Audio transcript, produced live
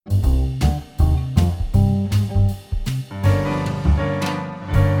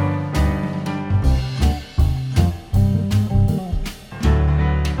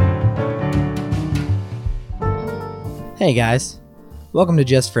Hey guys, welcome to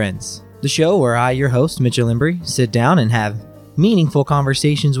Just Friends, the show where I, your host, Mitchell Embry, sit down and have meaningful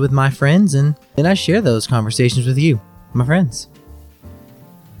conversations with my friends, and then I share those conversations with you, my friends.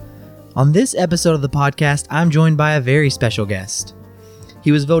 On this episode of the podcast, I'm joined by a very special guest.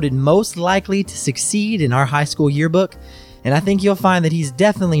 He was voted most likely to succeed in our high school yearbook, and I think you'll find that he's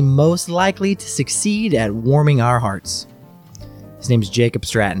definitely most likely to succeed at warming our hearts. His name is Jacob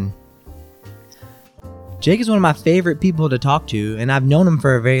Stratton. Jake is one of my favorite people to talk to, and I've known him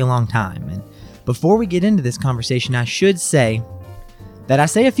for a very long time. And before we get into this conversation, I should say that I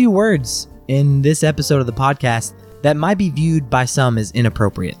say a few words in this episode of the podcast that might be viewed by some as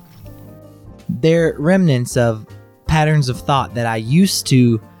inappropriate. They're remnants of patterns of thought that I used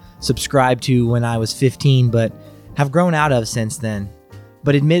to subscribe to when I was 15, but have grown out of since then.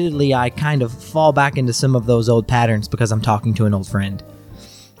 But admittedly, I kind of fall back into some of those old patterns because I'm talking to an old friend.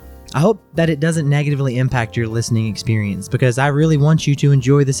 I hope that it doesn't negatively impact your listening experience because I really want you to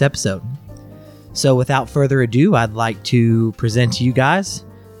enjoy this episode. So without further ado, I'd like to present to you guys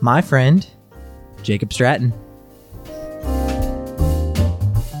my friend, Jacob Stratton.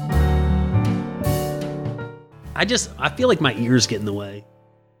 I feel like my ears get in the way.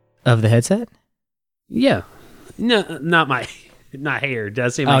 Of the headset? Yeah. No, not hair. Did I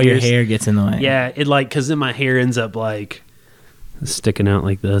say my ears? ears? Your hair gets in the way. Yeah, because then my hair ends up like sticking out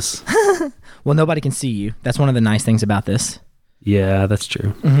like this. Well, nobody can see you. That's one of the nice things about this. Yeah, that's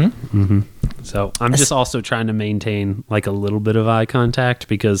true. So I'm just also trying to maintain like a little bit of eye contact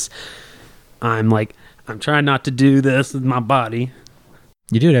because I'm trying not to do this with my body.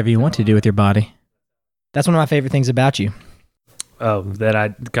 You do whatever you want to do with your body. That's one of my favorite things about you. Oh, that I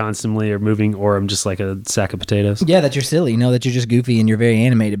constantly are moving, or I'm just like a sack of potatoes? Yeah, that you're silly. No, that you're just goofy and you're very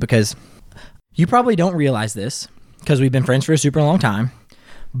animated, because you probably don't realize this because we've been friends for a super long time.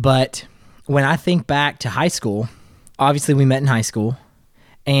 But when I think back to high school, obviously we met in high school,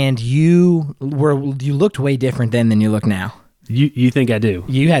 and you looked way different then than you look now. You think I do?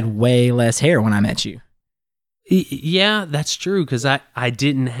 You had way less hair when I met you. Yeah, that's true, because I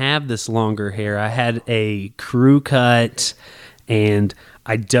didn't have this longer hair. I had a crew cut, and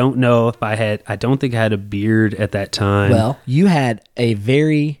I don't think I had a beard at that time. Well, you had a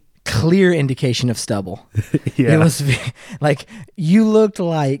very clear indication of stubble. Yeah. It was like, you looked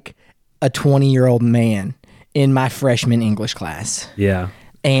like a 20-year-old man in my freshman English class. Yeah.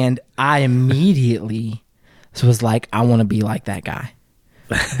 And I immediately was like, I want to be like that guy.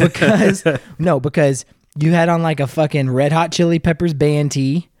 Because you had on like a fucking Red Hot Chili Peppers band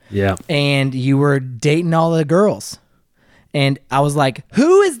tee. Yeah. And you were dating all the girls. And I was like,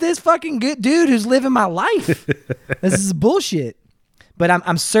 who is this fucking good dude who's living my life? This is bullshit. But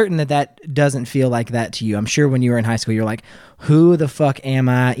I'm certain that doesn't feel like that to you. I'm sure when you were in high school, you're like, who the fuck am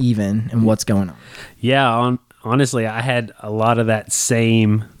I even, and what's going on? Yeah, honestly, I had a lot of that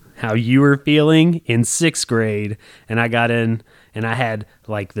same how you were feeling in 6th grade, and I got in, and I had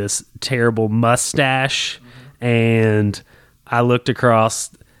like this terrible mustache, and I looked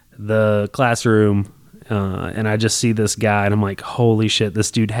across the classroom, and I just see this guy, and I'm like, holy shit, this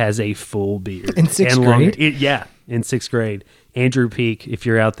dude has a full beard. In 6th grade? In 6th grade. Andrew Peak, if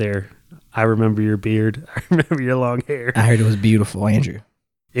you're out there, I remember your beard. I remember your long hair. I heard it was beautiful, Andrew.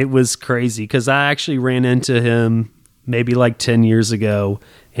 It was crazy because I actually ran into him maybe like 10 years ago,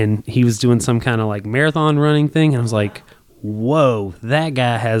 and he was doing some kind of like marathon running thing. And I was like, whoa, that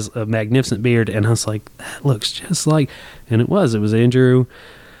guy has a magnificent beard. And I was like, that looks just like, and it was Andrew.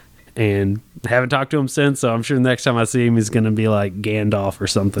 And I haven't talked to him since, so I'm sure the next time I see him, he's going to be like Gandalf or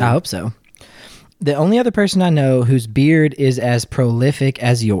something. I hope so. The only other person I know whose beard is as prolific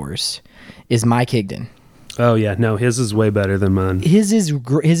as yours is Mike Higdon. Oh yeah, no, his is way better than mine. His is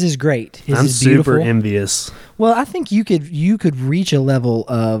great. I'm super envious. Well, I think you could reach a level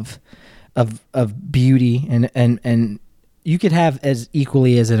of beauty and you could have as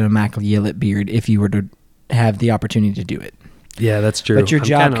equally as an immaculate beard if you were to have the opportunity to do it. Yeah, that's true. But your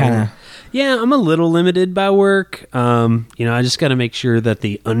job kind of... Yeah, I'm a little limited by work. I just got to make sure that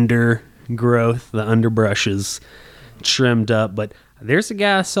the undergrowth, the underbrush is trimmed up. But there's a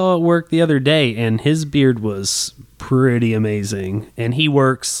guy I saw at work the other day, and his beard was pretty amazing. And he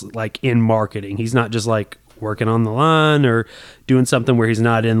works like in marketing. He's not just like working on the line or doing something where he's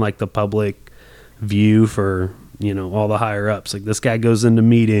not in like the public view for, all the higher ups. Like this guy goes into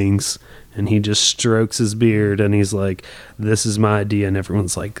meetings and he just strokes his beard and he's like, this is my idea. And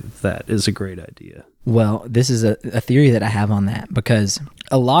everyone's like, that is a great idea. Well, this is a theory that I have on that, because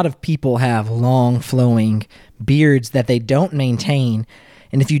a lot of people have long flowing beards that they don't maintain.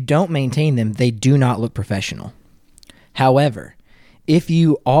 And if you don't maintain them, they do not look professional. However, if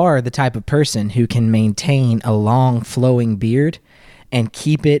you are the type of person who can maintain a long flowing beard and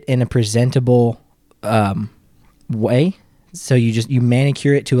keep it in a presentable way, so you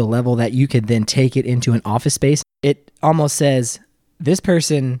manicure it to a level that you could then take it into an office space, it almost says this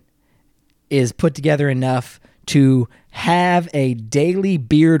person is put together enough to have a daily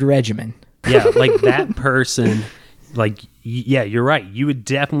beard regimen. Yeah, like that person, like, yeah, you're right. You would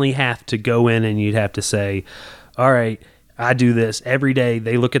definitely have to go in and you'd have to say, all right, I do this every day.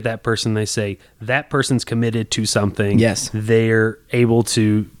 They look at that person, they say, that person's committed to something. Yes. They're able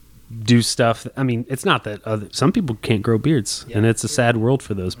to do stuff. I mean, it's not that some people can't grow beards, and it's a sad world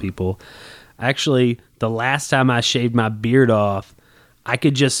for those people. Actually, the last time I shaved my beard off, I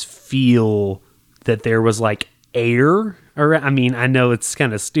could just feel that there was like air around. I mean, I know it's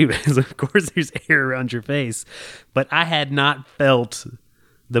kind of stupid. Of course, there's air around your face, but I had not felt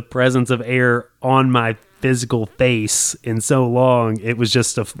the presence of air on my physical face in so long. It was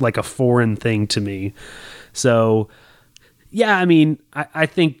just like a foreign thing to me. So, yeah, I mean, I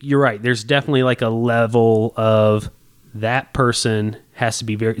think you're right. There's definitely like a level of that person has to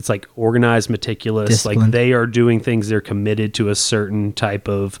be it's like organized, meticulous. Disciplined. Like they are doing things. They're committed to a certain type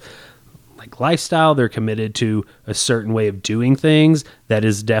of like lifestyle. They're committed to a certain way of doing things that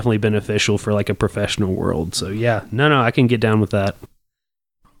is definitely beneficial for like a professional world. So yeah, no, I can get down with that.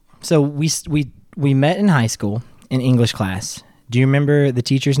 So we met in high school in English class. Do you remember the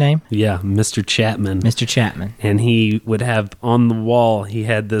teacher's name? Yeah, Mr. Chapman. Mr. Chapman. And he would have on the wall, he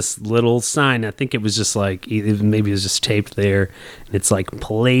had this little sign. I think it was just like, maybe it was just taped there. And it's like,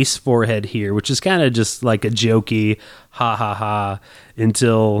 place forehead here, which is kind of just like a jokey, ha ha ha,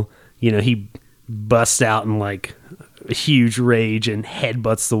 until, you know, he busts out in like a huge rage and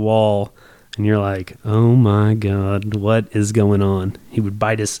headbutts the wall. And you're like, oh my God, what is going on? He would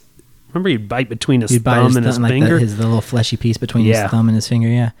bite his... Remember, he'd bite between his thumb and his finger? Like the little fleshy piece between his thumb and his finger,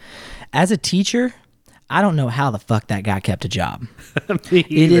 yeah. As a teacher, I don't know how the fuck that guy kept a job. Me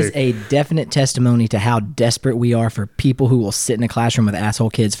It is either. a definite testimony to how desperate we are for people who will sit in a classroom with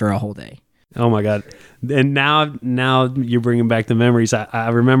asshole kids for a whole day. Oh my God. And now you're bringing back the memories. I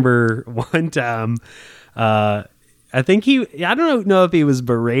remember one time, I think I don't know if he was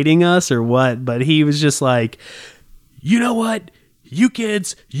berating us or what, but he was just like, you know what? You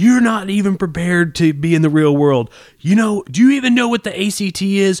kids, you're not even prepared to be in the real world. You know, do you even know what the ACT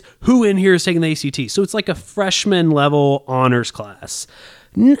is? Who in here is taking the ACT? So it's like a freshman level honors class.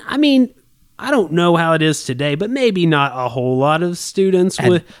 I mean, I don't know how it is today, but maybe not a whole lot of students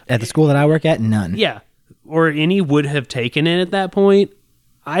At the school that I work at, none. Yeah, or any would have taken it at that point.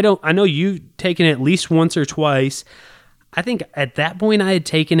 I know you've taken it at least once or twice. I think at that point I had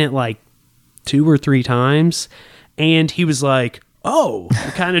taken it like 2 or 3 times, and he was like, oh,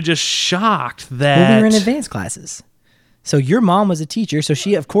 kind of just shocked that... Well, we were in advanced classes. So your mom was a teacher, so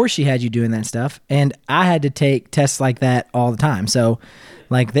of course she had you doing that stuff, and I had to take tests like that all the time. So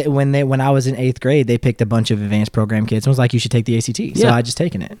like when I was in 8th grade, they picked a bunch of advanced program kids and was like, you should take the ACT. So Yeah. I just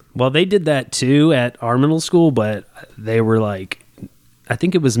taken it. Well, they did that too at our middle school, but they were like, I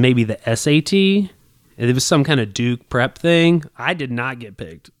think it was maybe the SAT. It was some kind of Duke prep thing. I did not get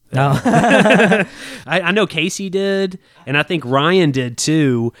picked. No. I know Casey did, and I think Ryan did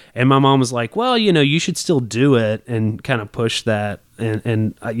too. And my mom was like, well, you know, you should still do it and kind of push that.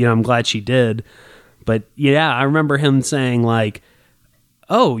 And you know, I'm glad she did. But yeah, I remember him saying like,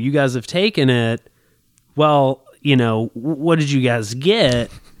 oh, you guys have taken it. Well, you know, what did you guys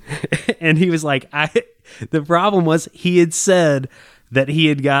get? And he was like, the problem was he had said that he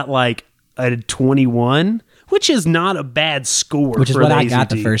had got like a 21, which is not a bad score. Which is for what the I got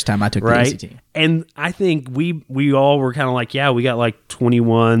ACT, the first time I took right? the ACT. And I think we all were kind of like, yeah, we got like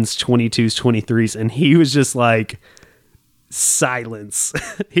 21s, 22s, 23s. And he was just like, silence.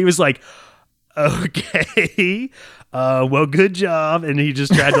 He was like, okay, well, good job. And he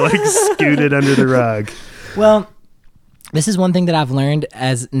just tried to like scoot it under the rug. Well, this is one thing that I've learned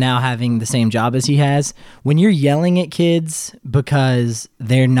as now having the same job as he has. When you're yelling at kids because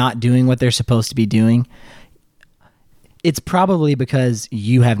they're not doing what they're supposed to be doing, it's probably because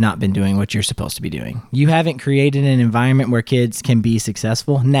you have not been doing what you're supposed to be doing. You haven't created an environment where kids can be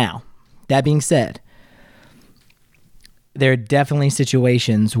successful. Now, that being said, there are definitely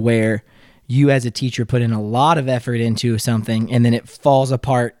situations where you as a teacher put in a lot of effort into something and then it falls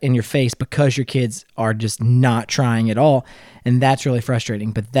apart in your face because your kids are just not trying at all. And that's really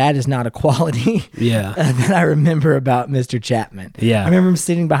frustrating. But that is not a quality Yeah. that I remember about Mr. Chapman. Yeah. I remember him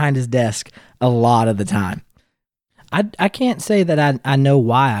sitting behind his desk a lot of the time. I can't say that I know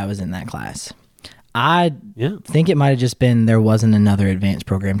why I was in that class. I Yeah. think it might have just been there wasn't another advanced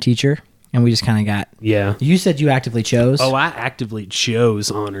program teacher. and we just kind of got. Yeah. You said you actively chose. Oh, I actively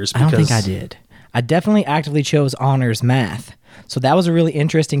chose honors. I don't think I did. I definitely actively chose honors math. So that was a really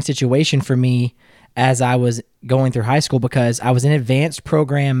interesting situation for me as I was going through high school, because I was in advanced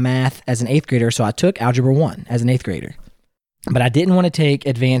program math as an 8th grader. So I took Algebra 1 as an 8th grader. But I didn't want to take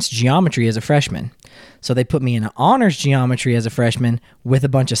advanced geometry as a freshman. So they put me in honors geometry as a freshman with a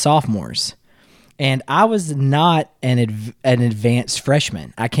bunch of sophomores. And I was not an advanced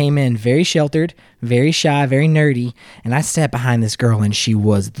freshman. I came in very sheltered, very shy, very nerdy, and I sat behind this girl, and she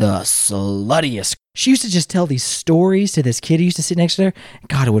was the sluttiest. She used to just tell these stories to this kid who used to sit next to her.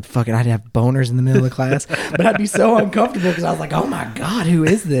 God, I'd have boners in the middle of the class, but I'd be so uncomfortable because I was like, oh my God, who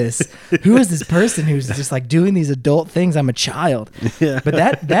is this? Who is this person who's just like doing these adult things? I'm a child. Yeah. But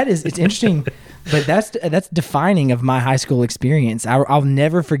it's interesting. But that's defining of my high school experience. I'll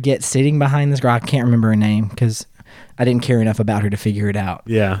never forget sitting behind this girl. I can't remember her name because I didn't care enough about her to figure it out.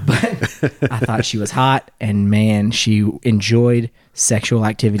 Yeah. But I thought she was hot, and man, she enjoyed sexual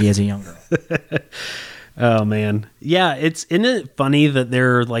activity as a young girl. Oh man. Yeah. Isn't it funny that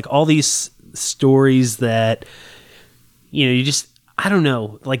there are like all these stories that, you just, I don't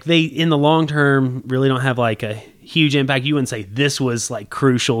know, like they, in the long term, really don't have like a huge impact. You wouldn't say this was like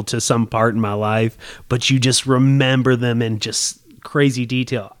crucial to some part in my life, but you just remember them in just crazy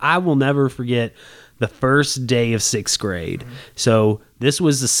detail. I will never forget the first day of 6th grade. Mm-hmm. So this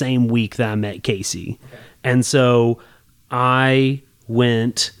was the same week that I met Casey. Okay. And so I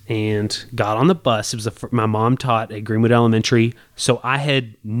went and got on the bus. It was my mom taught at Greenwood Elementary. So I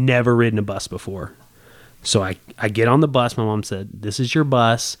had never ridden a bus before. So I get on the bus. My mom said, "This is your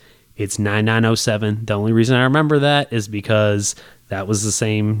bus. It's 9907. The only reason I remember that is because that was the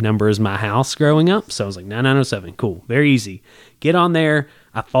same number as my house growing up. So I was like, 9907. Cool. Very easy. Get on there.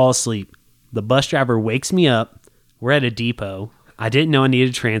 I fall asleep. The bus driver wakes me up. We're at a depot. I didn't know I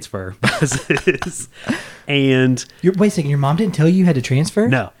needed to transfer buses. And wait a second. Your mom didn't tell you had to transfer?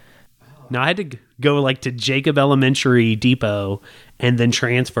 No. No, I had to go like to Jacob Elementary Depot and then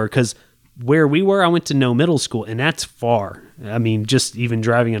transfer, because where we were, I went to No Middle School, and that's far. I mean, just even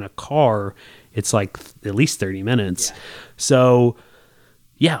driving in a car, it's like at least 30 minutes. Yeah. So,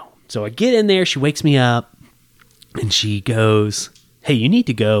 yeah. So I get in there. She wakes me up, and she goes, "Hey, you need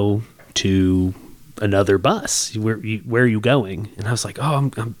to go to another bus. Where are you going?" And I was like, "Oh, I'm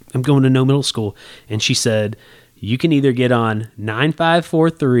going to No Middle School." And she said, "You can either get on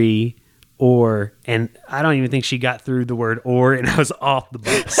 9543 or," and I don't even think she got through the word "or," and I was off the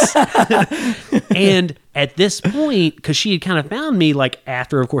bus. And at this point, because she had kind of found me, like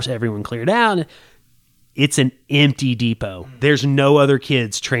after, of course, everyone cleared out, it's an empty depot. There's no other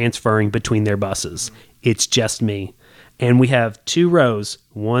kids transferring between their buses. It's just me. And we have 2 rows.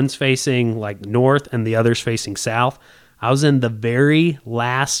 One's facing like north and the other's facing south. I was in the very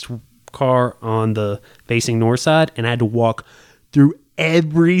last car on the facing north side, and I had to walk through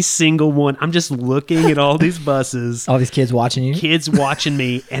every single one. I'm just looking at all these buses. All these kids watching you? Kids watching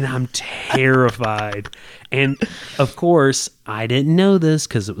me, and I'm terrified. And, of course, I didn't know this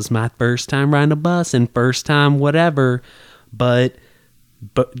because it was my first time riding a bus and first time whatever. But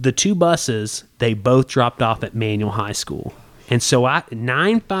the 2 buses, they both dropped off at Manual High School. And so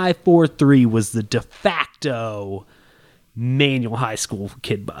 9543 was the de facto Manual High School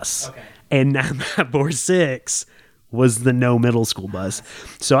kid bus. Okay. And 9546 was the No Middle School bus.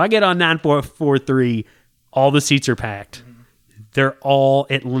 So I get on 9443, all the seats are packed. Mm-hmm. They're all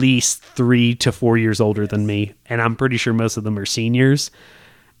at least 3 to 4 years older than me, and I'm pretty sure most of them are seniors.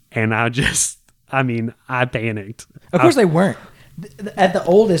 And I panicked. Of course they weren't. At the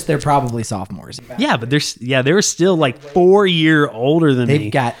oldest, they're probably sophomores. Yeah, but they were still like 4 year older than me.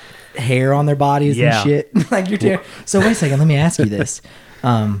 They've got hair on their bodies and shit. Like So wait a second, let me ask you this.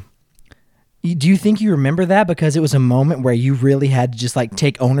 Do you think you remember that because it was a moment where you really had to just like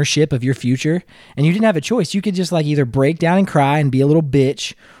take ownership of your future, and you didn't have a choice? You could just like either break down and cry and be a little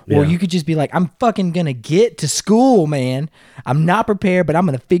bitch, or you could just be like, "I'm fucking gonna get to school, man. I'm not prepared, but I'm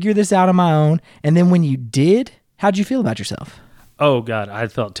gonna figure this out on my own." And then when you did, how'd you feel about yourself? Oh God, I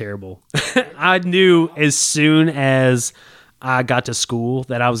felt terrible. I knew as soon as I got to school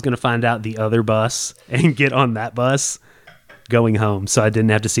that I was going to find out the other bus and get on that bus going home, so I didn't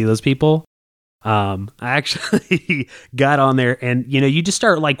have to see those people. I actually got on there, and you just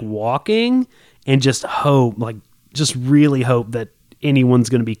start like walking and just hope, like just really hope that anyone's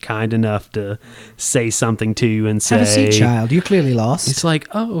going to be kind enough to say something to you and say, "Have a seat, child. You're clearly lost." It's like,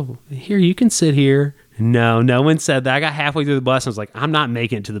 "Oh, here, you can sit here." No, no one said that. I got halfway through the bus and I was like, I'm not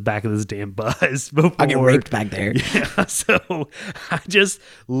making it to the back of this damn bus before. I'll get raped back there. Yeah, so I just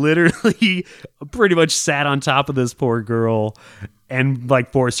literally pretty much sat on top of this poor girl and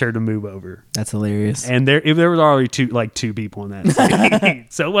like forced her to move over. That's hilarious. And there was already two people in that seat.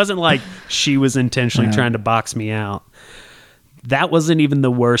 So it wasn't like she was intentionally trying to box me out. That wasn't even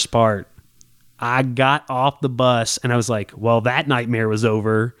the worst part. I got off the bus and I was like, well, that nightmare was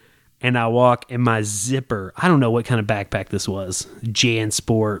over. And I walk in my zipper. I don't know what kind of backpack this was.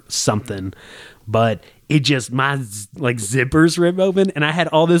 JanSport something. But it just, my like zippers ripped open and I had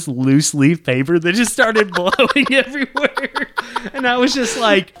all this loose leaf paper that just started blowing everywhere. And I was just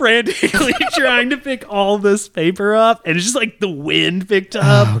like frantically trying to pick all this paper up. And it's just like the wind picked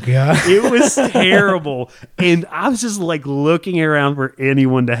up. Oh, God. It was terrible. And I was just like looking around for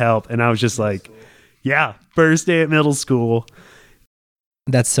anyone to help. And I was just like, yeah, first day at middle school.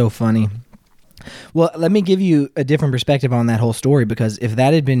 That's so funny. Well, let me give you a different perspective on that whole story, because if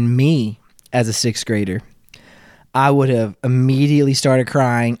that had been me as a sixth grader, I would have immediately started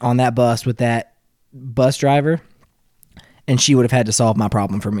crying on that bus with that bus driver, and she would have had to solve my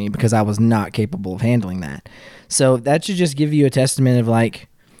problem for me because I was not capable of handling that. So that should just give you a testament of like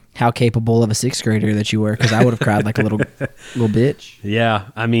how capable of a sixth grader that you were, because I would have cried like a little bitch. Yeah,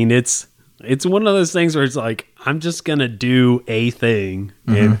 I mean, it's one of those things where it's like, I'm just going to do a thing,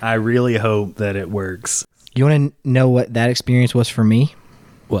 and I really hope that it works. You want to know what that experience was for me?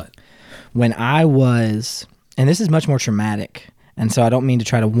 What? When I was, and this is much more traumatic, and so I don't mean to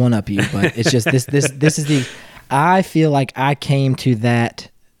try to one-up you, but it's just this is the, I feel like I came to that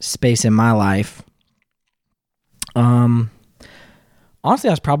space in my life. Honestly,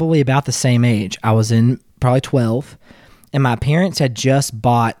 I was probably about the same age. I was in probably 12. And my parents had just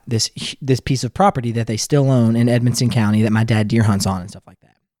bought this piece of property that they still own in Edmonson County that my dad deer hunts on and stuff like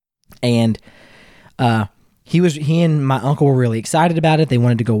that. And he and my uncle were really excited about it. They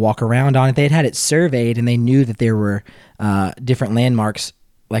wanted to go walk around on it. They had it surveyed, and they knew that there were different landmarks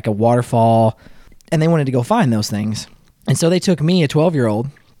like a waterfall, and they wanted to go find those things. And so they took me, a 12-year-old,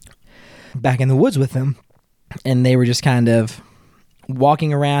 back in the woods with them, and they were just kind of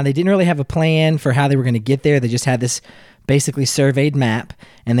walking around. They didn't really have a plan for how they were going to get there. They just had this basically surveyed map,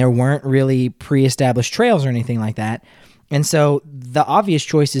 and there weren't really pre-established trails or anything like that. And so the obvious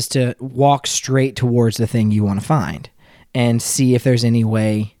choice is to walk straight towards the thing you want to find and see if there's any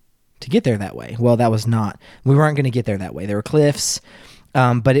way to get there that way. Well, we weren't going to get there that way. There were cliffs,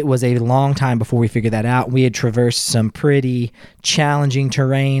 but it was a long time before we figured that out. We had traversed some pretty challenging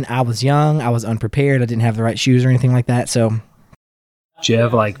terrain. I was young. I was unprepared. I didn't have the right shoes or anything like that. So do you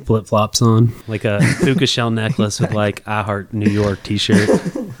have like flip-flops on? Like a puka shell necklace with like I Heart New York t-shirt?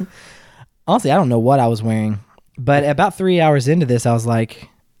 Honestly, I don't know what I was wearing. But about 3 hours into this, I was like,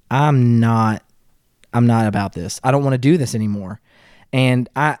 I'm not about this. I don't want to do this anymore. And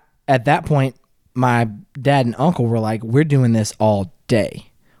at that point, my dad and uncle were like, we're doing this all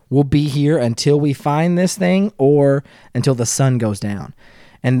day. We'll be here until we find this thing or until the sun goes down.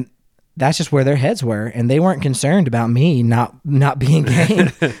 And that's just where their heads were, and they weren't concerned about me not being game.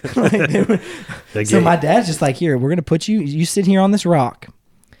 So my dad's just like, here, we're going to put you sit here on this rock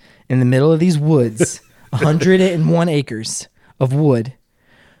in the middle of these woods, 101 acres of wood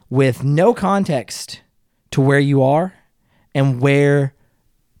with no context to where you are and where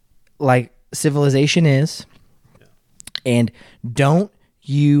like civilization is. And don't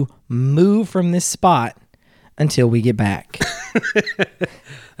you move from this spot until we get back.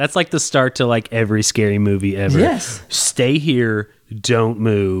 That's like the start to like every scary movie ever. Yes. Stay here, don't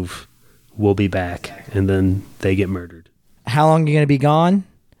move, we'll be back. And then they get murdered. How long are you going to be gone?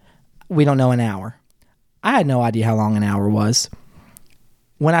 We don't know, an hour. I had no idea how long an hour was.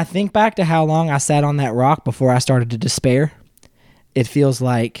 When I think back to how long I sat on that rock before I started to despair, it feels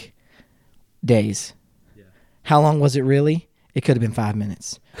like days. Yeah. How long was it really? It could have been 5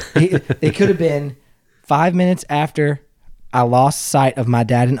 minutes. It could have been 5 minutes after I lost sight of my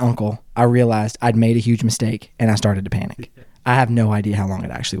dad and uncle. I realized I'd made a huge mistake, and I started to panic. I have no idea how long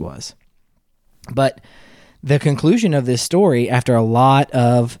it actually was. But the conclusion of this story, after a lot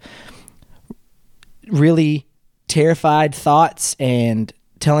of really terrified thoughts and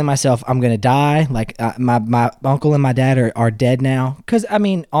telling myself I'm going to die, like my uncle and my dad are dead now. Because, I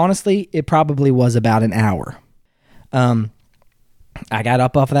mean, honestly, it probably was about an hour. I got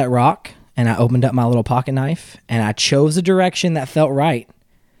up off of that rock, and I opened up my little pocket knife, and I chose a direction that felt right,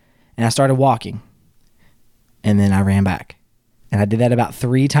 and I started walking, and then I ran back. And I did that about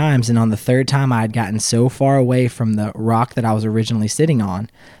 3 times, and on the 3rd time, I had gotten so far away from the rock that I was originally sitting on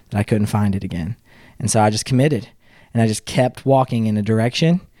that I couldn't find it again. And so I just committed, and I just kept walking in a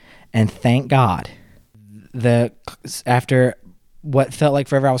direction, and thank God after what felt like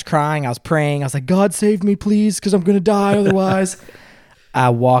forever, I was crying, I was praying, I was like, God save me, please, because I'm going to die otherwise. I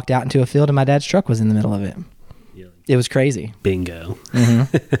walked out into a field and my dad's truck was in the middle of it. It was crazy. Bingo.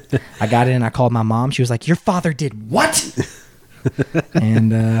 Mm-hmm. I got in and I called my mom. She was like, your father did what?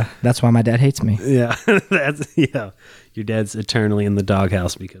 And that's why my dad hates me. Yeah. Your dad's eternally in the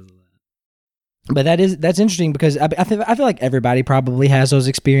doghouse because of that. But that's interesting because I feel like everybody probably has those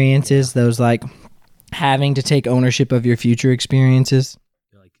experiences, those like having to take ownership of your future experiences.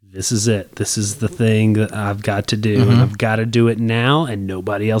 Like, this is it. This is the thing that I've got to do, and I've got to do it now, and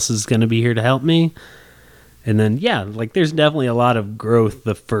nobody else is going to be here to help me. And then, like there's definitely a lot of growth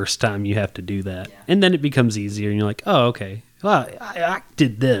the first time you have to do that. Yeah. And then it becomes easier, and you're like, oh, okay. Well, I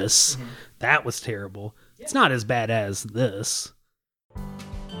did this. Mm-hmm. That was terrible. Yeah. It's not as bad as this.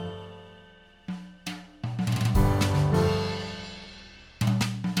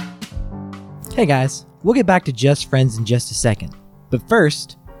 Hey guys, we'll get back to Just Friends in just a second. But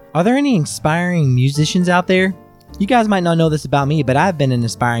first, are there any inspiring musicians out there? You guys might not know this about me, but I've been an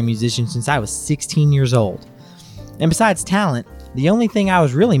aspiring musician since I was 16 years old. And besides talent, the only thing I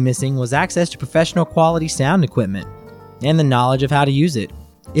was really missing was access to professional quality sound equipment and the knowledge of how to use it.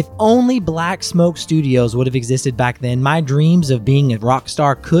 If only Black Smoke Studios would have existed back then, my dreams of being a rock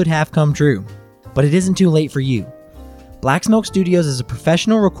star could have come true. But it isn't too late for you. Black Smoke Studios is a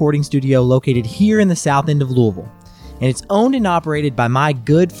professional recording studio located here in the south end of Louisville, and it's owned and operated by my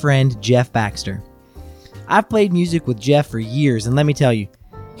good friend Jeff Baxter. I've played music with Jeff for years, and let me tell you,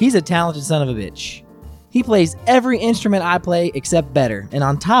 he's a talented son of a bitch. He plays every instrument I play except better, and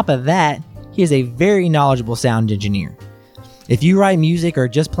on top of that, he is a very knowledgeable sound engineer. If you write music or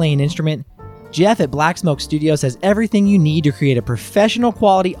just play an instrument, Jeff at Black Smoke Studios has everything you need to create a professional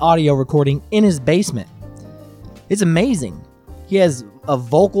quality audio recording in his basement. It's amazing. He has a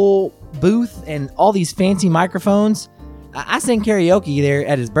vocal booth and all these fancy microphones. I sang karaoke there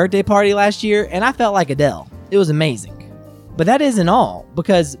at his birthday party last year, and I felt like Adele. It was amazing. But that isn't all,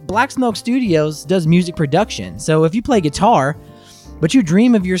 because Black Smoke Studios does music production. So if you play guitar, but you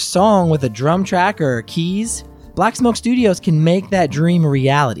dream of your song with a drum track or keys, Black Smoke Studios can make that dream a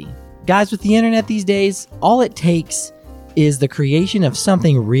reality. Guys, with the internet these days, all it takes is the creation of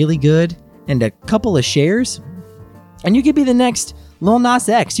something really good and a couple of shares, and you could be the next Lil Nas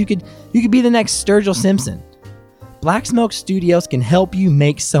X. You could be the next Sturgill Simpson. Black Smoke Studios can help you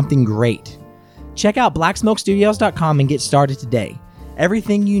make something great. Check out blacksmokestudios.com and get started today.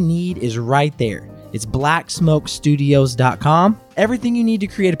 Everything you need is right there. It's blacksmokestudios.com. Everything you need to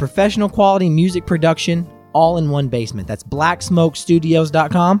create a professional quality music production all in one basement. That's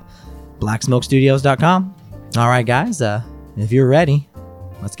blacksmokestudios.com. blacksmokestudios.com. All right, guys, if you're ready,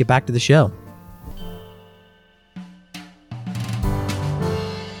 let's get back to the show.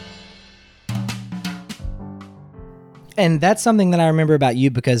 And that's something that I remember about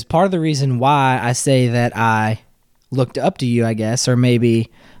you, because part of the reason why I say that I looked up to you, I guess, or maybe,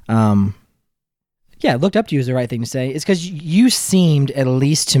 looked up to you is the right thing to say, is because you seemed, at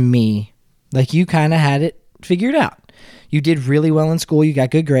least to me, like you kind of had it figured out. You did really well in school. You got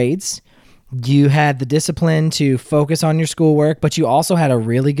good grades. You had the discipline to focus on your schoolwork, but you also had a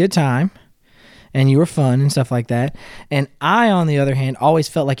really good time, and you were fun and stuff like that. And I, on the other hand, always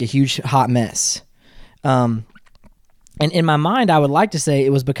felt like a huge hot mess. And in my mind, I would like to say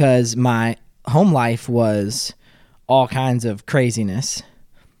it was because my home life was all kinds of craziness.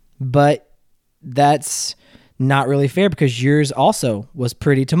 But that's not really fair, because yours also was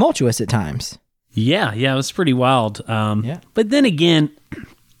pretty tumultuous at times. Yeah, it was pretty wild. But then again,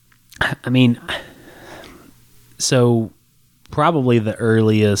 I mean, so probably the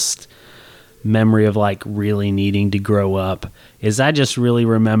earliest memory of like really needing to grow up is I just really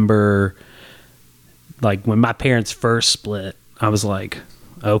remember, like, when my parents first split, I was like,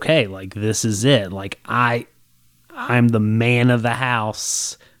 okay, like, this is it. Like, I'm the man of the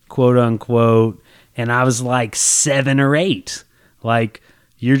house, quote unquote. And I was like 7 or 8. Like,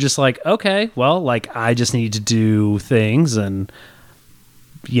 you're just like, okay, well, like, I just need to do things, and,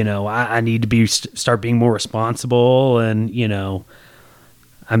 you know, I need to start being more responsible. And, you know,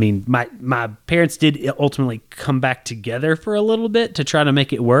 I mean, my parents did ultimately come back together for a little bit to try to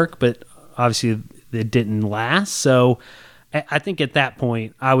make it work, but obviously it didn't last. So I think at that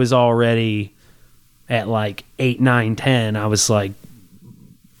point I was already at like 8, 9, 10. I was like,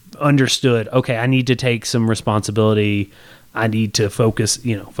 understood, okay, I need to take some responsibility. I need to focus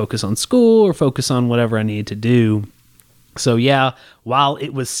on school or focus on whatever I needed to do. So yeah, while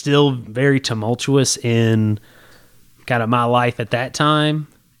it was still very tumultuous in kind of my life at that time,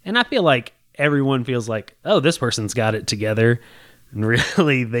 and I feel like everyone feels like, oh, this person's got it together. and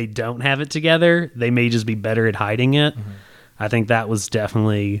really they don't have it together. They may just be better at hiding it. I think that was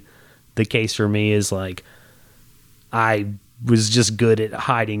definitely the case for me, is like I was just good at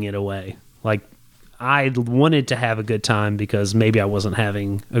hiding it away. Like I wanted to have a good time because maybe I wasn't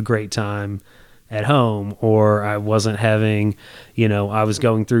having a great time at home, or I wasn't having, I was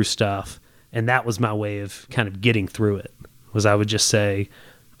going through stuff, and that was my way of kind of getting through it. Was I would just say,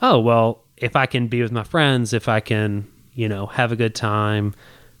 oh, well, if I can be with my friends, if I can, have a good time,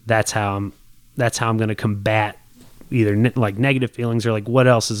 that's how I'm going to combat either like negative feelings or like whatever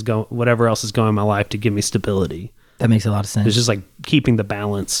else is going in my life to give me stability. That makes a lot of sense. It's just like keeping the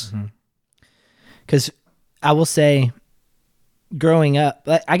balance. Because I will say, growing up,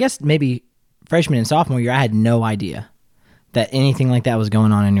 I guess maybe freshman and sophomore year, I had no idea that anything like that was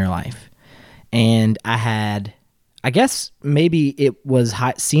going on in your life. And I guess maybe it was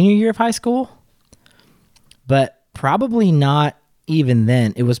senior year of high school, but probably not even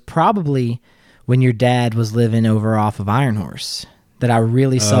then. It was probably when your dad was living over off of Iron Horse that I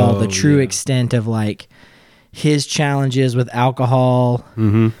really saw the true extent of like his challenges with alcohol.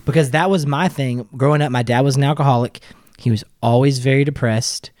 Because that was my thing. Growing up, my dad was an alcoholic. He was always very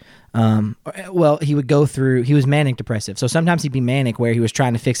depressed. Well, he was manic depressive. So sometimes he'd be manic where he was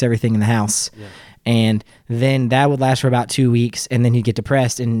trying to fix everything in the house. Yeah. And then that would last for about 2 weeks, and then he'd get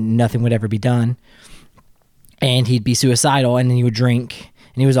depressed and nothing would ever be done. And he'd be suicidal, and then he would drink.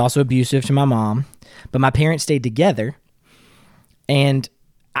 And he was also abusive to my mom. But my parents stayed together. And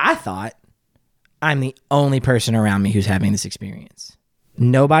I thought, I'm the only person around me who's having this experience.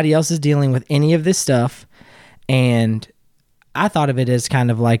 Nobody else is dealing with any of this stuff. And I thought of it as kind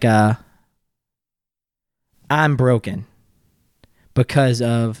of like I'm broken because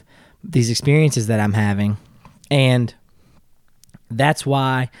of these experiences that I'm having. And that's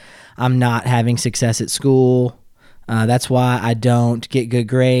why I'm not having success at school. That's why I don't get good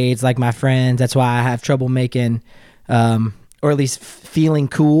grades like my friends. That's why I have trouble making, or at least feeling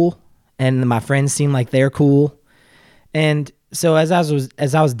cool. And my friends seem like they're cool. And so as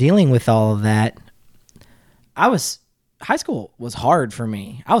I was dealing with all of that, high school was hard for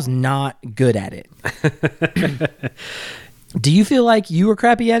me. I was not good at it. Do you feel like you were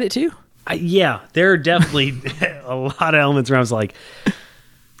crappy at it too? Yeah, there are definitely a lot of elements where I was like,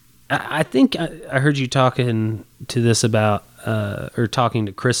 I think I heard you talking to this about, or talking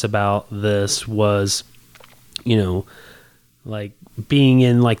to Chris about this was, like being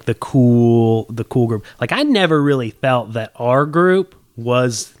in like the cool group. Like I never really felt that our group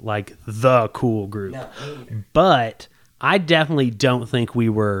was like the cool group, but I definitely don't think we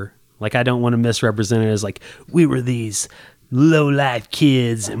were, like, I don't want to misrepresent it as like we were these low life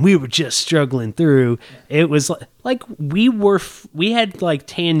kids and we were just struggling through. It was like we had like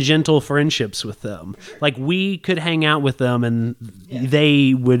tangential friendships with them. Like we could hang out with them and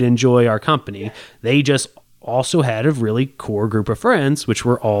they would enjoy our company. They just also had a really core group of friends, which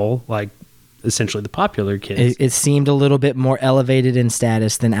were all like essentially the popular kids. It seemed a little bit more elevated in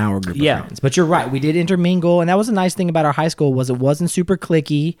status than our group of friends. But you're right, we did intermingle, and that was a nice thing about our high school was it wasn't super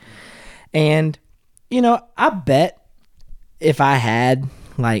cliquey. And I bet if I had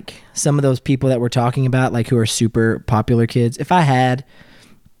like some of those people that we're talking about, like who are super popular kids, if I had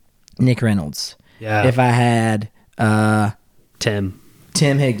Nick Reynolds, if I had Tim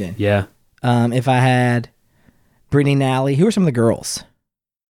Higdon, if I had Brittany Nally, who are some of the girls?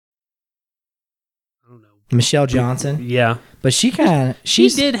 Michelle Johnson. But she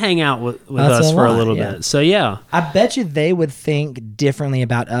did hang out with us for a little bit. So yeah. I bet you they would think differently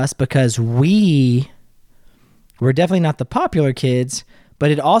about us because we were definitely not the popular kids,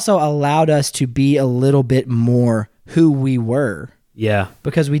 but it also allowed us to be a little bit more who we were. Yeah.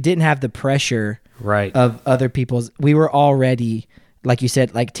 Because we didn't have the pressure of other people's. We were already, like you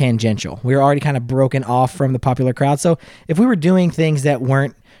said, like tangential. We were already kind of broken off from the popular crowd. So if we were doing things that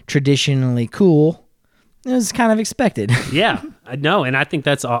weren't traditionally cool, it was kind of expected. Yeah, I know. And I think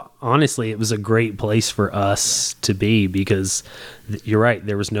that's honestly, it was a great place for us to be because you're right.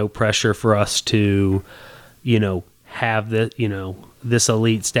 There was no pressure for us to, have this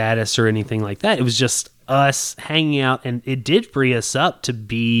elite status or anything like that. It was just us hanging out, and it did free us up to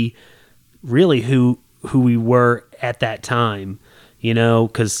be really who we were at that time,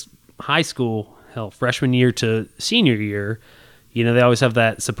 because high school, hell, freshman year to senior year, they always have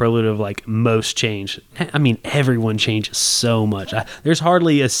that superlative like most change. I mean, everyone changes so much. There's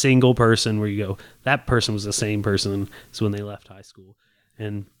hardly a single person where you go, that person was the same person as when they left high school.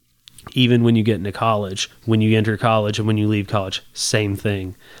 And even when you get into college, when you enter college and when you leave college, same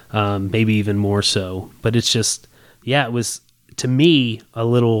thing. Maybe even more so. But it's just, it was, to me, a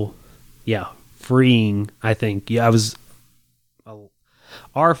little, freeing, I think. Yeah, I was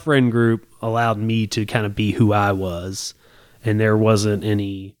our friend group allowed me to kind of be who I was, and there wasn't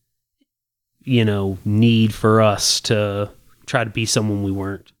any, need for us to try to be someone we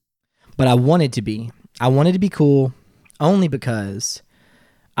weren't. But I wanted to be. I wanted to be cool only because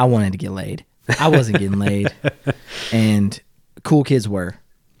I wanted to get laid. I wasn't getting laid, and cool kids were,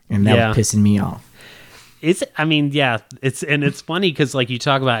 and that was pissing me off. It's funny because like you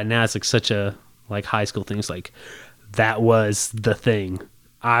talk about it now, it's like such a like high school thing. It's like that was the thing.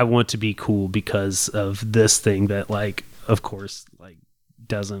 I want to be cool because of this thing that, like, of course, like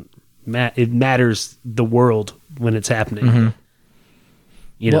doesn't it matters the world when it's happening.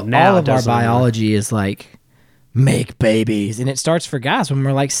 Mm-hmm. Now all of our biology is like make babies, and it starts for guys when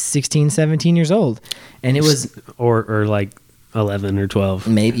we're like 16, 17 years old, and it was or like 11 or 12,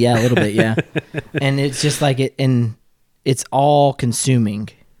 maybe, a little bit, and it's just like it, and it's all consuming.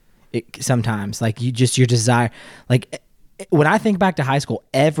 It sometimes like your desire, like. When I think back to high school,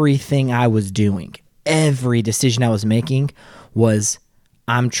 everything I was doing, every decision I was making was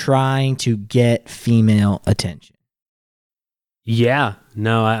I'm trying to get female attention. Yeah.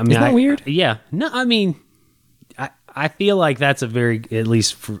 No, I mean, isn't that weird? Yeah. No, I mean, I feel like that's a very, at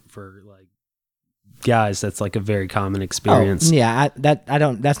least for like guys, that's like a very common experience. Oh, yeah.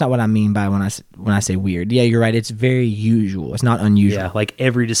 That's not what I mean by when I say weird. Yeah, you're right. It's very usual. It's not unusual. Yeah. Like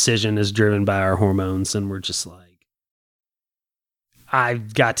every decision is driven by our hormones, and we're just like,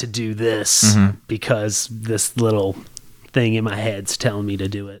 I've got to do this because this little thing in my head's telling me to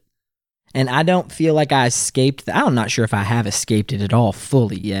do it. And I don't feel like I escaped. I'm not sure if I have escaped it at all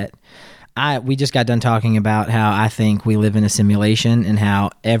fully yet. We just got done talking about how I think we live in a simulation and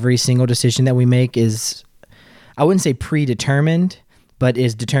how every single decision that we make is, I wouldn't say predetermined, but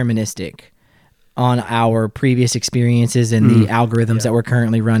is deterministic on our previous experiences and the algorithms that we're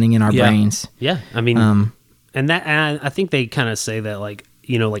currently running in our brains. Yeah. I mean, and I think they kind of say that, like,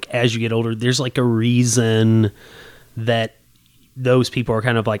 like as you get older, there's like a reason that those people are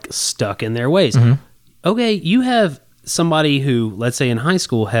kind of like stuck in their ways. Mm-hmm. Okay, you have somebody who, let's say in high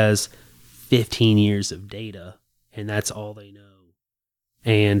school, has 15 years of data, and that's all they know.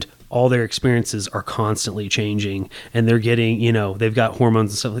 And all their experiences are constantly changing, and they're getting, they've got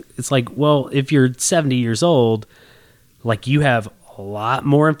hormones and stuff. It's like, well, if you're 70 years old, like you have a lot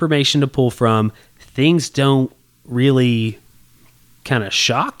more information to pull from. Things don't really kind of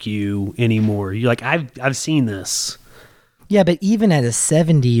shock you anymore. You're like, I've seen this. Yeah, but even as a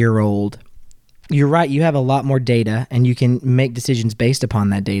 70-year-old, you're right, you have a lot more data and you can make decisions based upon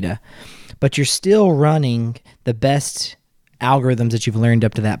that data. But you're still running the best algorithms that you've learned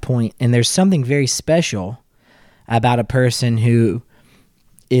up to that point. And there's something very special about a person who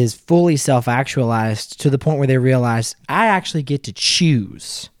is fully self-actualized to the point where they realize, I actually get to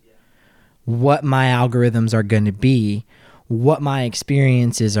choose what my algorithms are going to be, what my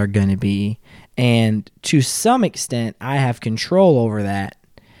experiences are going to be, and to some extent, I have control over that.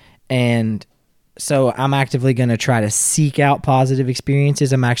 And so I'm actively going to try to seek out positive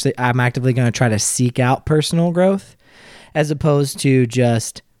experiences. I'm actively going to try to seek out personal growth, as opposed to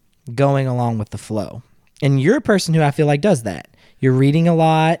just going along with the flow. And you're a person who I feel like does that. You're reading a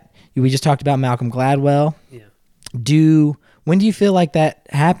lot. We just talked about Malcolm Gladwell. Yeah. When do you feel like that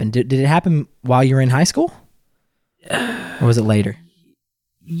happened? Did it happen while you were in high school? Or was it later?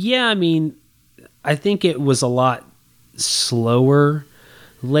 Yeah, I mean, I think it was a lot slower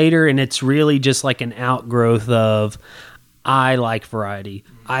later, and it's really just like an outgrowth of, I like variety.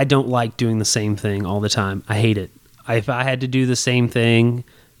 I don't like doing the same thing all the time. I hate it. If I had to do the same thing,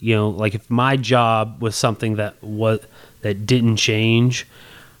 like if my job was something that didn't change,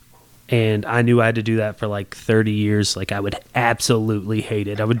 and I knew I had to do that for like 30 years, like I would absolutely hate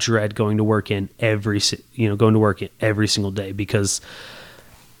it. I would dread going to work every single day, because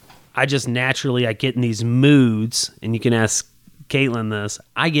I just naturally, I get in these moods, and you can ask Caitlin this,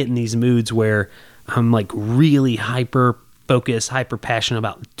 I get in these moods where I'm like really hyper focused, hyper passionate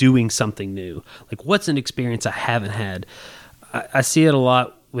about doing something new. Like, what's an experience I haven't had? I see it a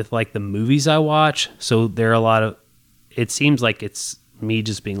lot with like the movies I watch. So there are a lot of, it seems like it's me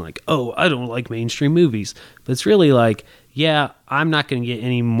just being like, oh, I don't like mainstream movies. But it's really like, yeah, I'm not going to get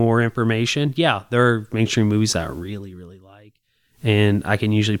any more information. Yeah, there are mainstream movies that I really, really like, and I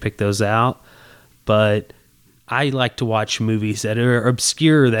can usually pick those out. But I like to watch movies that are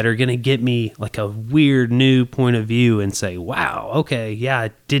obscure, that are going to get me like a weird new point of view and say, wow, okay, yeah,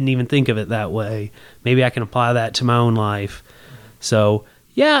 I didn't even think of it that way. Maybe I can apply that to my own life. So,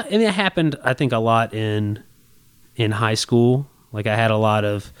 yeah, and it happened, I think, a lot in high school. Like, I had a lot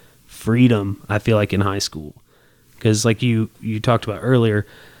of freedom, I feel like, in high school. Because like you talked about earlier,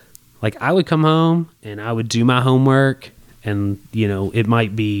 like I would come home and I would do my homework and it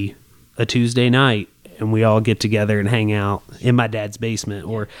might be a Tuesday night and we all get together and hang out in my dad's basement,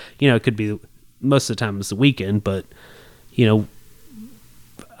 or it could be, most of the time it's the weekend, but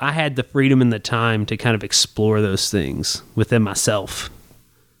I had the freedom and the time to kind of explore those things within myself.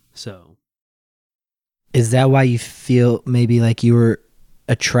 So is that why you feel maybe like you were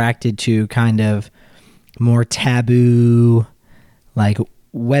attracted to kind of more taboo, like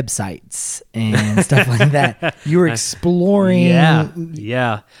websites and stuff like that? You were exploring.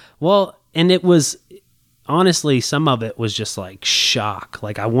 Yeah. Well, and it was, honestly, some of it was just like shock.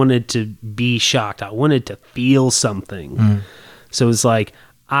 Like I wanted to be shocked. I wanted to feel something. So it was like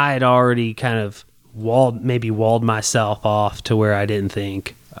I had already kind of walled myself off to where I didn't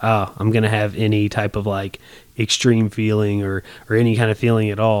think, oh, I'm going to have any type of like extreme feeling or any kind of feeling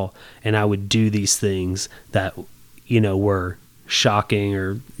at all. And I would do these things that, were shocking,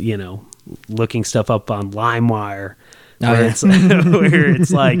 or, looking stuff up on LimeWire. Where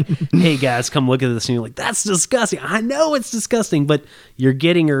it's like, hey guys, come look at this, and you're like, that's disgusting. I know it's disgusting, but you're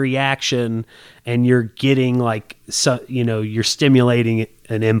getting a reaction, and you're getting like, you're stimulating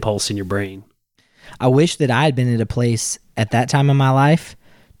an impulse in your brain. I wish that I had been at a place at that time in my life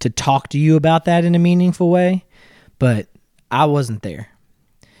to talk to you about that in a meaningful way, but I wasn't there.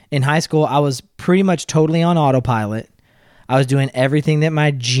 In high school, I was pretty much totally on autopilot. I was doing everything that my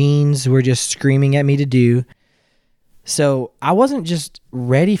genes were just screaming at me to do. So I wasn't just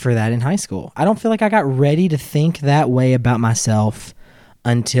ready for that in high school. I don't feel like I got ready to think that way about myself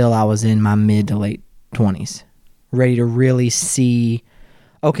until I was in my mid to late 20s. Ready to really see,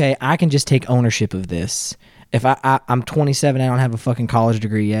 okay, I can just take ownership of this. If I'm 27, I don't have a fucking college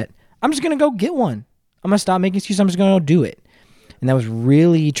degree yet, I'm just going to go get one. I'm going to stop making excuses. I'm just going to go do it. And that was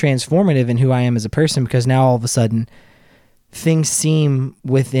really transformative in who I am as a person, because now all of a sudden things seem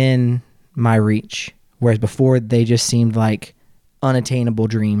within my reach. Whereas before, they just seemed like unattainable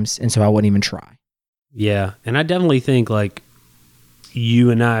dreams, and so I wouldn't even try. Yeah, and I definitely think like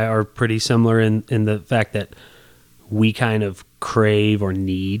you and I are pretty similar in the fact that we kind of crave or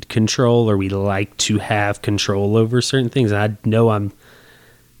need control, or we like to have control over certain things. And I know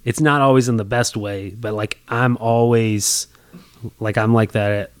it's not always in the best way, but like I'm always like, I'm like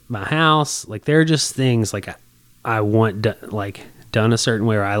that at my house. Like there are just things like I want done a certain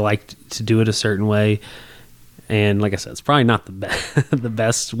way, or I like to do it a certain way. And like I said, it's probably not the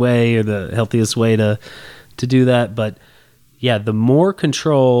best way or the healthiest way to do that. But yeah, the more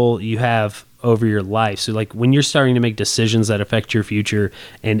control you have over your life. So like when you're starting to make decisions that affect your future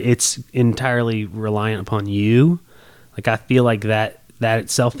and it's entirely reliant upon you, like I feel like that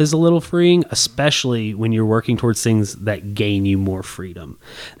itself is a little freeing, especially when you're working towards things that gain you more freedom.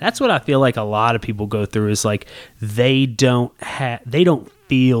 That's what I feel like a lot of people go through, is like they don't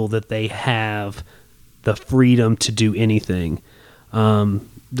feel that they have the freedom to do anything.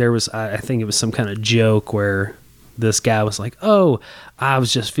 There was, I think it was some kind of joke where this guy was like, oh, I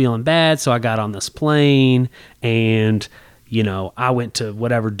was just feeling bad, so I got on this plane and I went to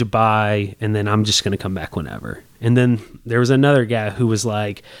whatever, Dubai, and then I'm just going to come back whenever. And then there was another guy who was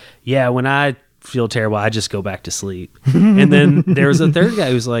like, yeah, when I feel terrible, I just go back to sleep. And then there was a third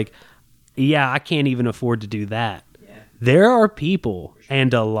guy who's like, yeah, I can't even afford to do that. Yeah. There are people,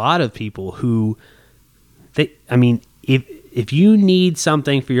 and a lot of people who, if you need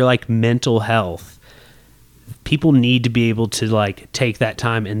something for your like mental health, people need to be able to like take that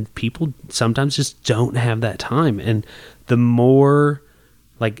time, and people sometimes just don't have that time. And the more,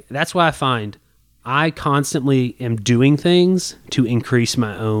 like, that's why I find I constantly am doing things to increase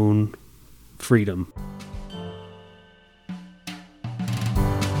my own freedom.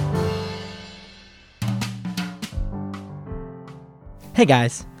 Hey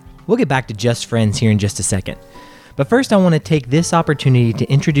guys, we'll get back to Just Friends here in just a second. But first I want to take this opportunity to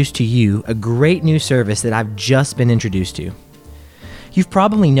introduce to you a great new service that I've just been introduced to. You've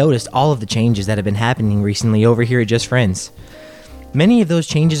probably noticed all of the changes that have been happening recently over here at Just Friends. Many of those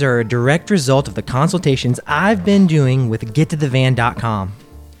changes are a direct result of the consultations I've been doing with GetToTheVan.com.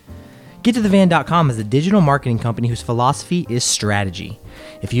 GetToTheVan.com is a digital marketing company whose philosophy is strategy.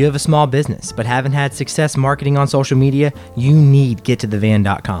 If you have a small business but haven't had success marketing on social media, you need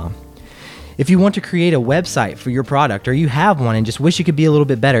GetToTheVan.com. If you want to create a website for your product, or you have one and just wish it could be a little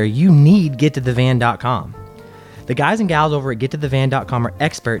bit better, you need GetToTheVan.com. The guys and gals over at GetToTheVan.com are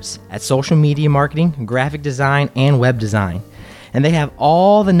experts at social media marketing, graphic design, and web design. And they have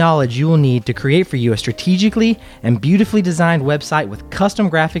all the knowledge you will need to create for you a strategically and beautifully designed website with custom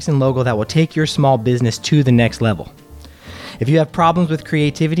graphics and logo that will take your small business to the next level. If you have problems with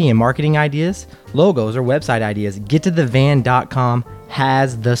creativity and marketing ideas, logos, or website ideas, GetToTheVan.com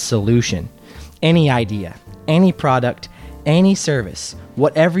has the solution. Any idea, any product, any service,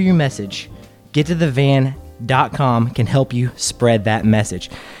 whatever your message, gettothevan.com can help you spread that message.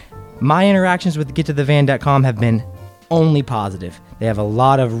 My interactions with gettothevan.com have been only positive. They have a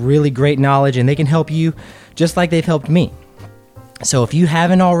lot of really great knowledge, and they can help you just like they've helped me. So if you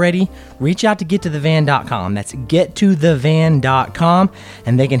haven't already, reach out to gettothevan.com. That's gettothevan.com,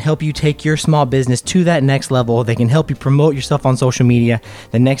 and they can help you take your small business to that next level. They can help you promote yourself on social media.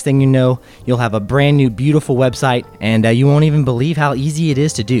 The next thing you know, you'll have a brand new, beautiful website, and you won't even believe how easy it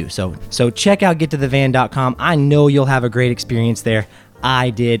is to do. So check out gettothevan.com. I know you'll have a great experience there.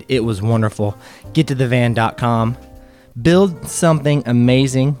 I did. It was wonderful. Gettothevan.com. Build something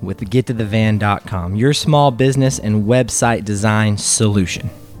amazing with gettothevan.com, your small business and website design solution.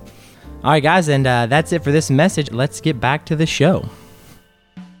 All right, guys, and that's it for this message. Let's get back to the show.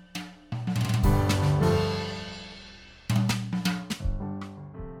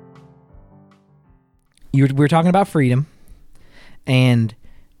 We were talking about freedom, and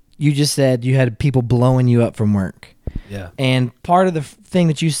you just said you had people blowing you up from work. Yeah. And part of the thing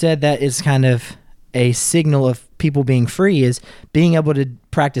that you said that is kind of a signal of people being free is being able to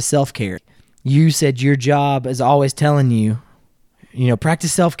practice self-care. You said your job is always telling you,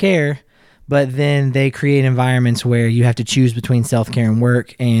 practice self-care, but then they create environments where you have to choose between self-care and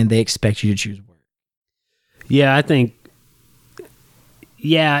work, and they expect you to choose work. Yeah, I think,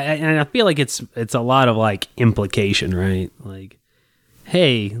 and I feel like it's a lot of like implication, right? Like,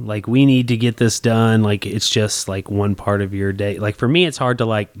 hey, like we need to get this done. Like it's just like one part of your day. Like for me, it's hard to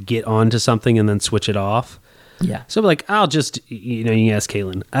like get onto something and then switch it off. Yeah. So like, I'll just, you ask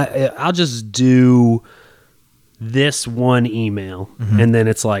Kaylin, I'll just do this one email. Mm-hmm. And then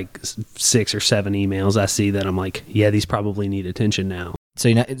it's like 6 or 7 emails I see that I'm like, yeah, these probably need attention now.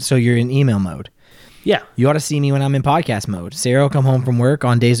 So you're in email mode. Yeah. You ought to see me when I'm in podcast mode. Sarah will come home from work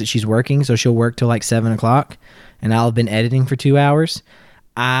on days that she's working. So she'll work till like 7 o'clock and I'll have been editing for 2 hours.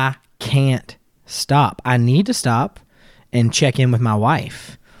 I can't stop. I need to stop and check in with my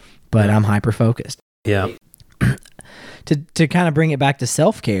wife, but I'm hyper focused. Yeah. To kind of bring it back to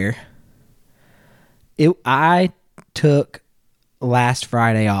self-care, I took last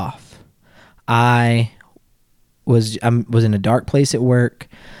Friday off. I was in a dark place at work.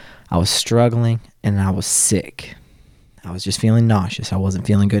 I was struggling and I was sick. I was just feeling nauseous. I wasn't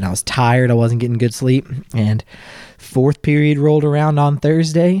feeling good. I was tired. I wasn't getting good sleep. And 4th period rolled around on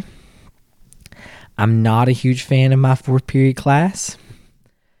Thursday. I'm not a huge fan of my 4th period class.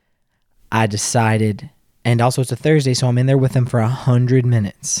 I decided, and also it's a Thursday, so I'm in there with them for 100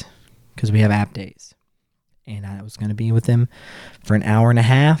 minutes because we have app days. And I was going to be with them for an hour and a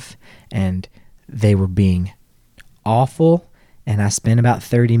half, and they were being awful. And I spent about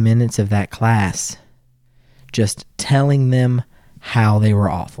 30 minutes of that class just telling them how they were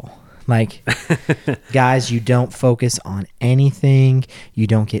awful. Like, guys, you don't focus on anything. You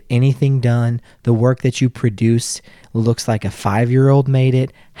don't get anything done. The work that you produce looks like a 5-year-old made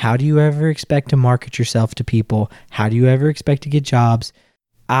it. How do you ever expect to market yourself to people? How do you ever expect to get jobs?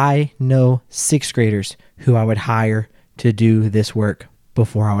 I know 6th graders who I would hire to do this work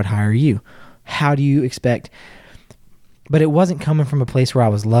before I would hire you. How do you expect? But it wasn't coming from a place where I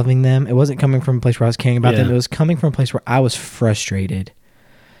was loving them. It wasn't coming from a place where I was caring about them. It was coming from a place where I was frustrated.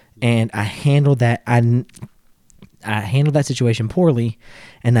 And I handled that. I handled that situation poorly,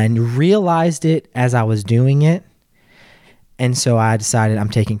 and I realized it as I was doing it. And so I decided I'm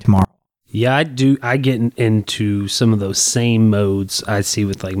taking tomorrow. Yeah, I do. I get into some of those same modes I see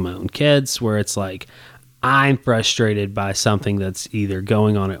with like my own kids, where it's like I'm frustrated by something that's either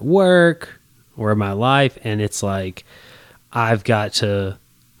going on at work or in my life, and it's like I've got to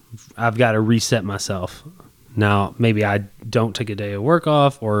reset myself. Now, maybe I don't take a day of work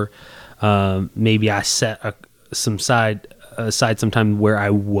off, or maybe I set aside some time where I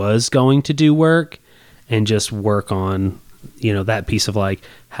was going to do work and just work on, that piece of like,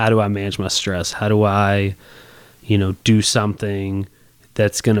 how do I manage my stress? How do I, do something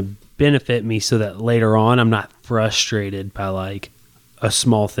that's going to benefit me so that later on I'm not frustrated by like a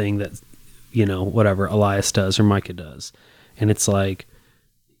small thing that, whatever Elias does or Micah does. And it's like,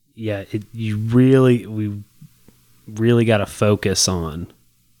 we really got to focus on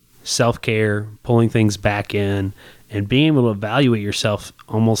self-care, pulling things back in, and being able to evaluate yourself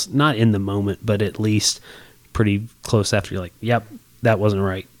almost not in the moment, but at least pretty close after. You're like, yep, that wasn't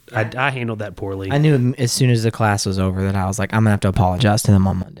right. I handled that poorly. I knew as soon as the class was over that I was like, I'm going to have to apologize to them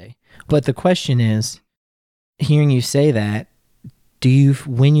on Monday. But the question is, hearing you say that,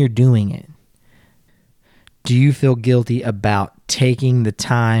 when you're doing it, do you feel guilty about taking the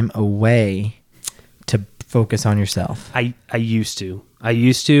time away to focus on yourself? I used to. I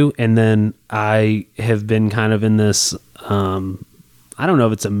used to, and then I have been kind of in this, I don't know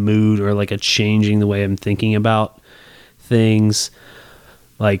if it's a mood or like a changing the way I'm thinking about things.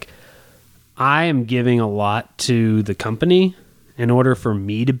 Like, I am giving a lot to the company. In order for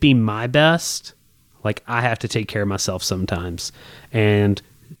me to be my best, like, I have to take care of myself sometimes. And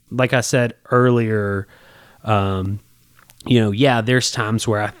like I said earlier, there's times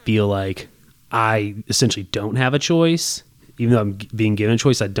where I feel like I essentially don't have a choice. Even though I'm being given a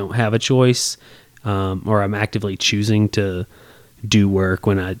choice, I don't have a choice. Or I'm actively choosing to do work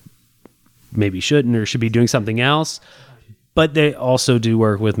when I maybe shouldn't or should be doing something else. But they also do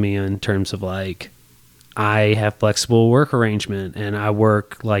work with me in terms of like, I have flexible work arrangement and I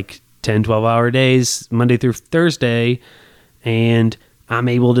work like 10, 12-hour days, Monday through Thursday, and I'm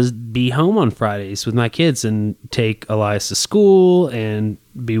able to be home on Fridays with my kids and take Elias to school and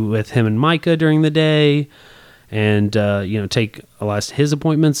be with him and Micah during the day and, take Elias to his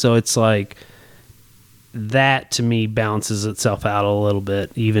appointments. So it's like, that to me balances itself out a little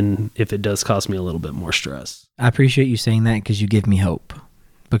bit, even if it does cause me a little bit more stress. I appreciate you saying that because you give me hope,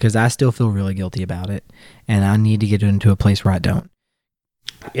 because I still feel really guilty about it and I need to get into a place where I don't.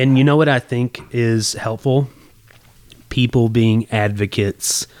 And you know what I think is helpful? People being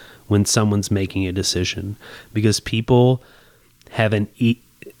advocates when someone's making a decision, because people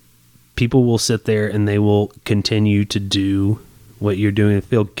will sit there and they will continue to do what you're doing and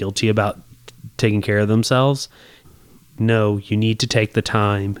feel guilty about taking care of themselves. No, you need to take the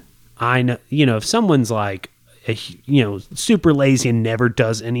time. I know, if someone's like, super lazy and never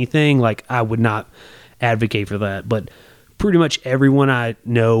does anything, like, I would not advocate for that. But pretty much everyone I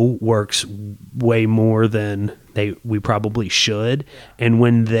know works way more than we probably should. And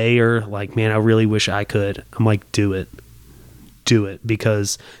when they are like, man, I really wish I could, I'm like, do it,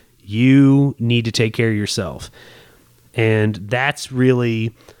 because you need to take care of yourself. And that's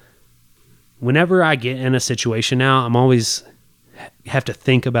really, whenever I get in a situation now, I'm always have to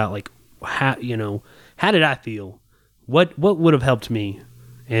think about like, how did I feel? What would have helped me?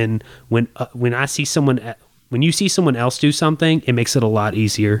 And when you see someone else do something, it makes it a lot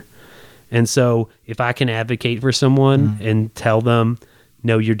easier. And so if I can advocate for someone and tell them,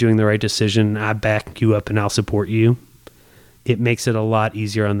 no, you're doing the right decision, I back you up and I'll support you, it makes it a lot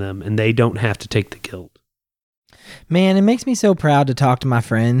easier on them and they don't have to take the guilt. Man, it makes me so proud to talk to my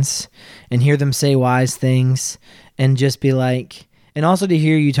friends and hear them say wise things and just be like, and also to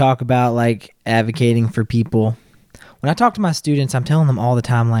hear you talk about like advocating for people. When I talk to my students, I'm telling them all the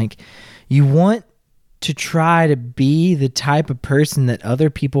time, like, you want to try to be the type of person that other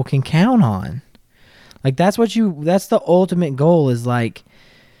people can count on. Like, that's the ultimate goal, is like,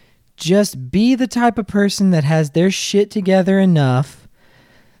 just be the type of person that has their shit together enough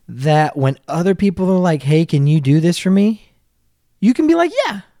that when other people are like, hey, can you do this for me? You can be like,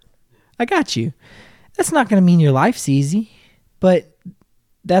 yeah, I got you. That's not going to mean your life's easy, but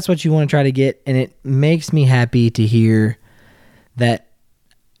that's what you want to try to get. And it makes me happy to hear that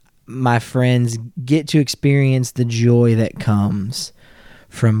my friends get to experience the joy that comes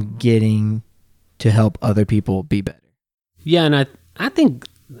from getting to help other people be better. Yeah, and I think,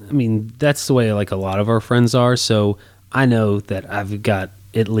 that's the way like a lot of our friends are. So I know that I've got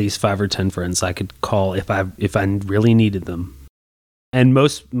at least 5 or 10 friends I could call if I really needed them. And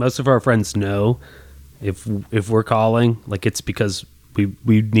most of our friends know if we're calling, like, it's because we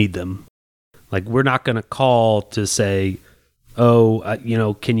need them. Like, we're not going to call to say, oh,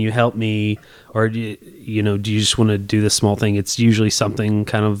 can you help me? Or, do you just want to do this small thing? It's usually something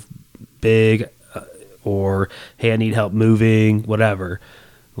kind of big, or, hey, I need help moving, whatever.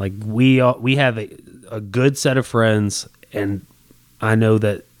 Like, we have a good set of friends, and I know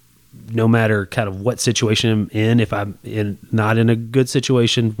that no matter kind of what situation I'm in, if I'm not in a good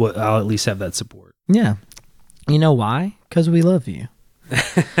situation, I'll at least have that support. Yeah. You know why? Because we love you.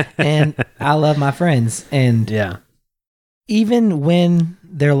 And I love my friends. And yeah, even when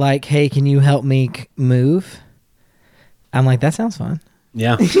they're like, hey, can you help me move? I'm like, that sounds fun.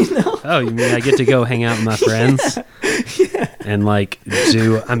 Yeah. Oh, you mean I get to go hang out with my friends? Yeah. And like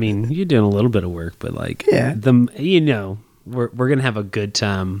you're doing a little bit of work, but like, yeah, we're going to have a good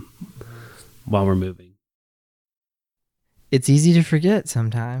time while we're moving. It's easy to forget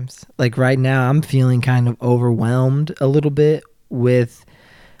sometimes. Like right now, I'm feeling kind of overwhelmed a little bit with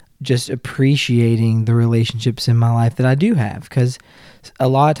just appreciating the relationships in my life that I do have. Because a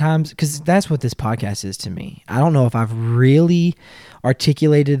lot of times, because that's what this podcast is to me. I don't know if I've really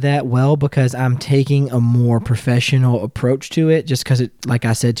articulated that well, because I'm taking a more professional approach to it, just because it, like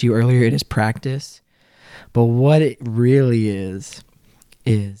I said to you earlier, it is practice. But what it really is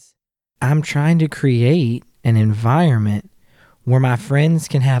I'm trying to create an environment where my friends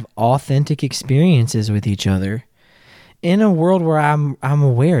can have authentic experiences with each other in a world where I'm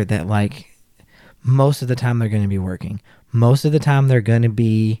aware that like most of the time they're going to be working. Most of the time they're going to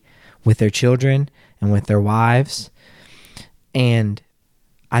be with their children and with their wives. And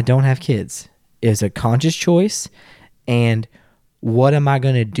I don't have kids. It's a conscious choice. And what am I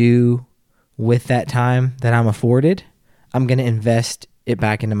going to do with that time that I'm afforded? I'm going to invest it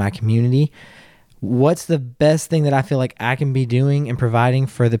back into my community. What's the best thing that I feel like I can be doing and providing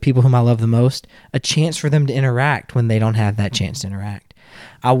for the people whom I love the most? A chance for them to interact when they don't have that chance to interact.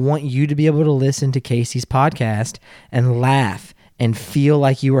 I want you to be able to listen to Casey's podcast and laugh and feel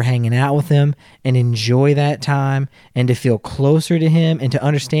like you were hanging out with him and enjoy that time and to feel closer to him and to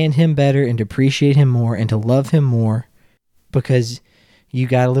understand him better and to appreciate him more and to love him more because you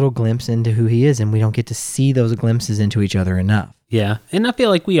got a little glimpse into who he is, and we don't get to see those glimpses into each other enough. Yeah. And I feel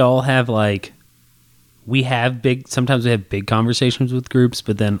like we all have sometimes we have big conversations with groups,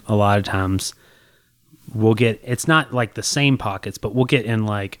 but then a lot of times it's not like the same pockets, but we'll get in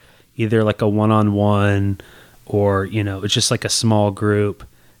like either like a one-on-one or, it's just like a small group,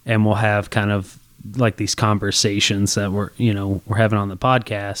 and we'll have kind of like these conversations that we're having on the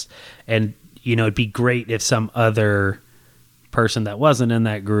podcast. And, it'd be great if some other person that wasn't in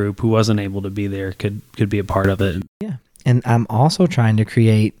that group who wasn't able to be there could be a part of it. Yeah. And I'm also trying to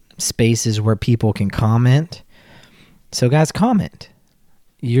create spaces where people can comment. So guys, comment.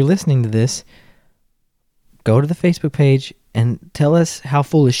 You're listening to this. Go to the Facebook page and tell us how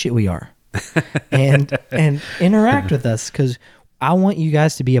full of shit we are. and interact with us, because I want you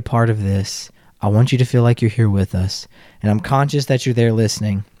guys to be a part of this. I want you to feel like you're here with us. And I'm conscious that you're there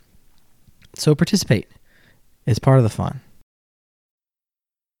listening. So participate. It's part of the fun.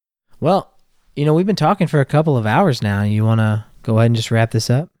 Well, we've been talking for a couple of hours now. You want to go ahead and just wrap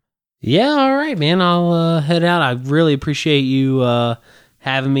this up? Yeah, all right, man. I'll head out. I really appreciate you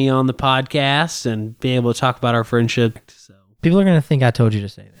having me on the podcast and being able to talk about our friendship. So people are going to think I told you to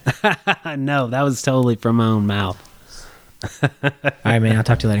say that. No, that was totally from my own mouth. All right, man. I'll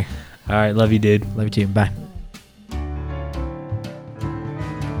talk to you later. All right. Love you, dude. Love you too. Bye.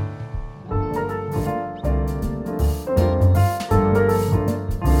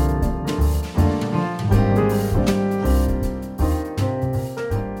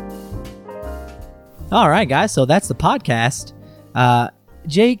 All right, guys. So that's the podcast.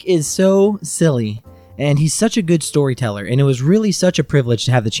 Jake is so silly, and he's such a good storyteller, and it was really such a privilege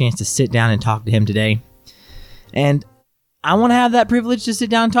to have the chance to sit down and talk to him today. And I want to have that privilege to sit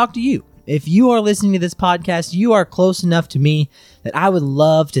down and talk to you. If you are listening to this podcast, you are close enough to me that I would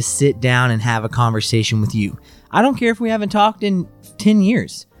love to sit down and have a conversation with you. I don't care if we haven't talked in 10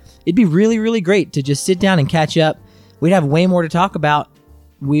 years. It'd be really, really great to just sit down and catch up. We'd have way more to talk about.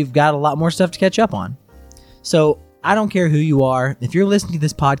 We've got a lot more stuff to catch up on. So I don't care who you are. If you're listening to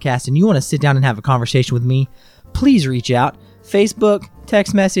this podcast and you want to sit down and have a conversation with me, please reach out. Facebook,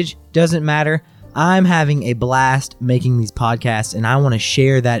 text message, doesn't matter. I'm having a blast making these podcasts, and I want to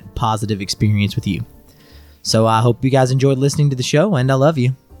share that positive experience with you. So I hope you guys enjoyed listening to the show, and I love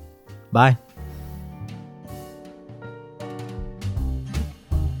you. Bye.